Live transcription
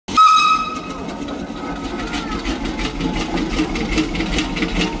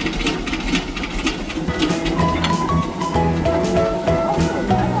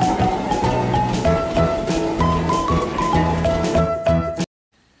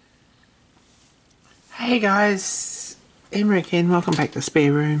Hey guys, Emma again, welcome back to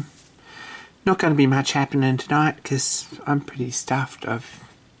Spare Room. Not going to be much happening tonight because I'm pretty stuffed. I've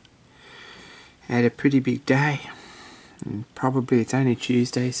had a pretty big day and probably it's only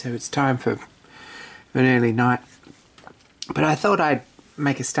Tuesday, so it's time for an early night. But I thought I'd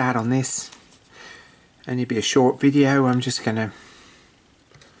make a start on this. Only be a short video. I'm just going to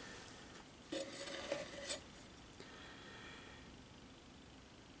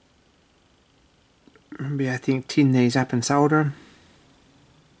I think tin these up and solder them.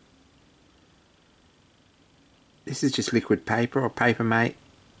 This is just liquid paper or paper mate,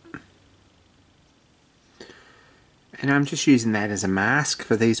 and I'm just using that as a mask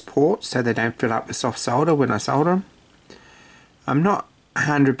for these ports so they don't fill up with soft solder when I solder them. I'm not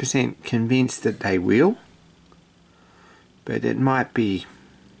 100% convinced that they will, but it might be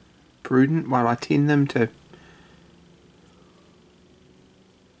prudent while I tin them to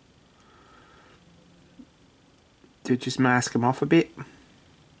just mask them off a bit.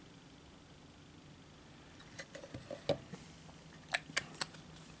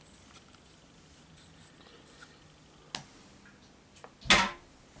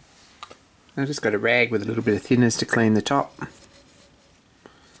 I've just got a rag with a little bit of thinners to clean the top.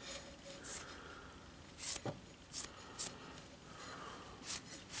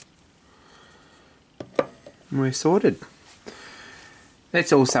 And we're sorted.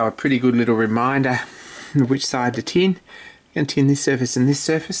 That's also a pretty good little reminder of which side to tin. I'm going to tin this surface and this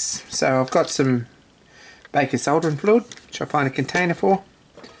surface. So I've got some baker soldering fluid, which I'll find a container for.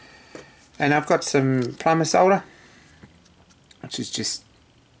 And I've got some plumber solder, which is just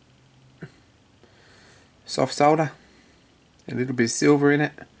soft solder. A little bit of silver in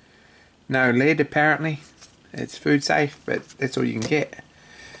it. No lead apparently. It's food safe, but that's all you can get.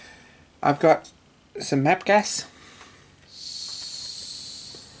 I've got some map gas.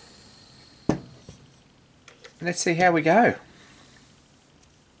 Let's see how we go.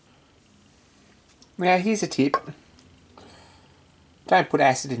 Now here's a tip. Don't put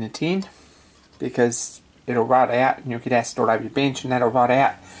acid in a tin because it'll rot out and you'll get acid all over your bench and that'll rot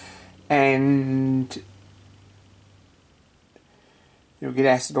out. And you'll get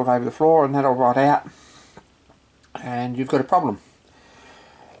acid all over the floor and that'll rot out. And you've got a problem.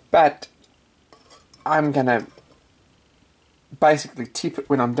 But I'm going to basically tip it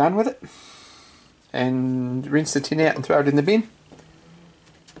when I'm done with it. And rinse the tin out and throw it in the bin.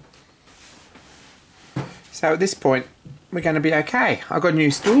 So at this point we're going to be okay. I got a new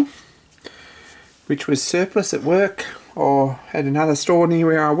stool which was surplus at work or at another store near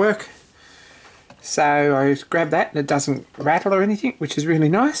where I work. So I just grabbed that and it doesn't rattle or anything, which is really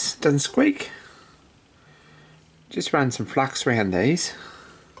nice. It doesn't squeak. Just run some flux around these.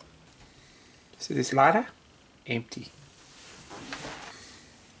 See this lighter? Empty.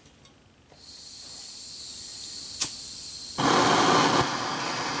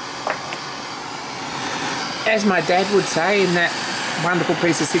 As my dad would say in that wonderful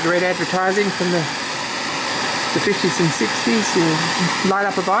piece of cigarette advertising from the 50s and 60s, you light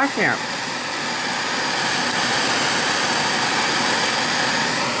up a Viscount.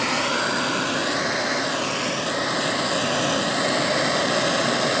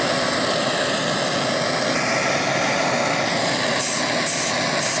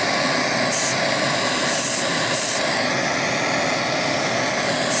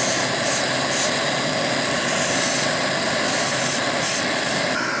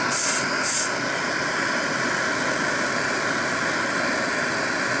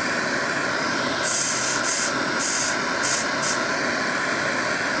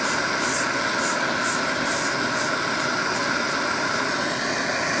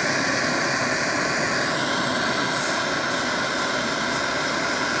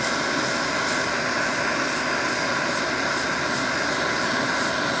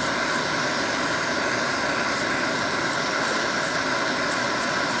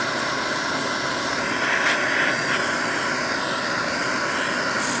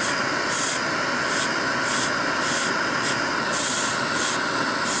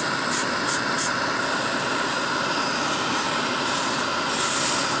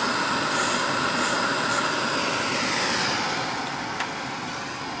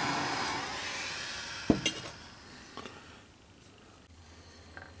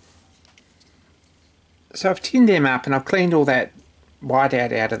 So I've tinned them up and I've cleaned all that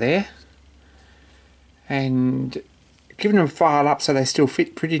whiteout out of there and given them a file up so they still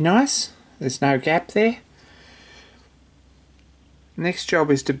fit pretty nice. There's no gap there. Next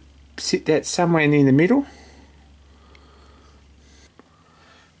job is to sit that somewhere near the middle.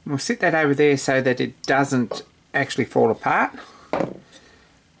 We'll sit that over there so that it doesn't actually fall apart.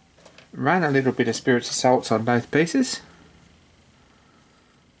 run a little bit of spirits of salts on both pieces.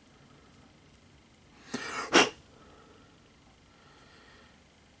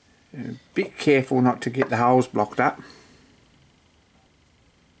 A bit careful not to get the holes blocked up.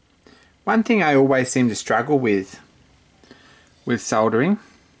 One thing I always seem to struggle with soldering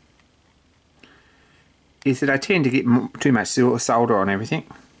is that I tend to get too much solder on everything.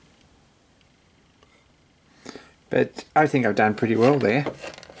 But I think I've done pretty well there.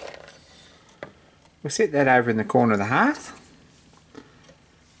 We'll set that over in the corner of the hearth.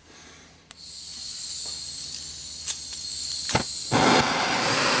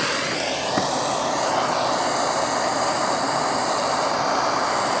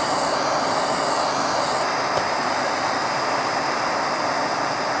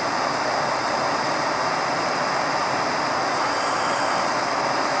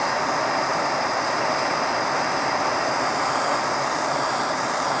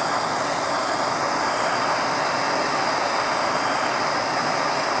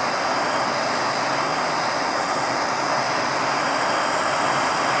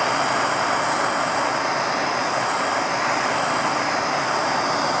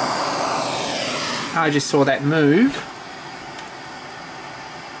 I just saw that move.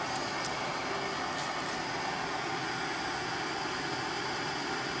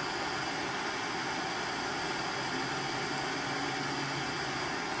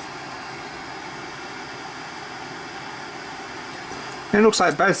 It looks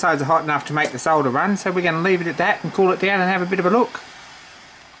like both sides are hot enough to make the solder run, so we're going to leave it at that and cool it down and have a bit of a look.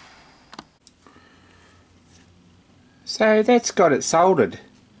 So that's got it soldered.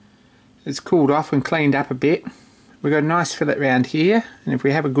 It's cooled off and cleaned up a bit. We've got a nice fillet round here, and if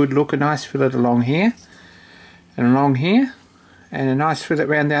we have a good look, a nice fillet along here and along here, and a nice fillet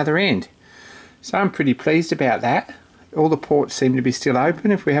round the other end. So I'm pretty pleased about that. All the ports seem to be still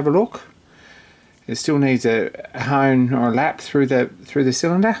open if we have a look. It still needs a hone or a lap through the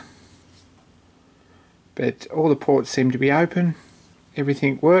cylinder, but all the ports seem to be open.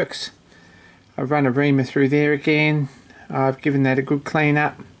 Everything works. I've run a reamer through there again. I've given that a good clean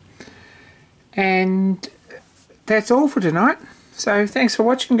up. And that's all for tonight. So thanks for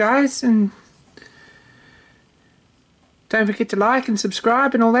watching, guys, and don't forget to like and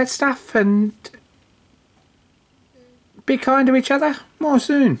subscribe and all that stuff, and be kind to each other. More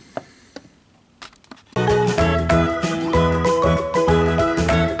soon.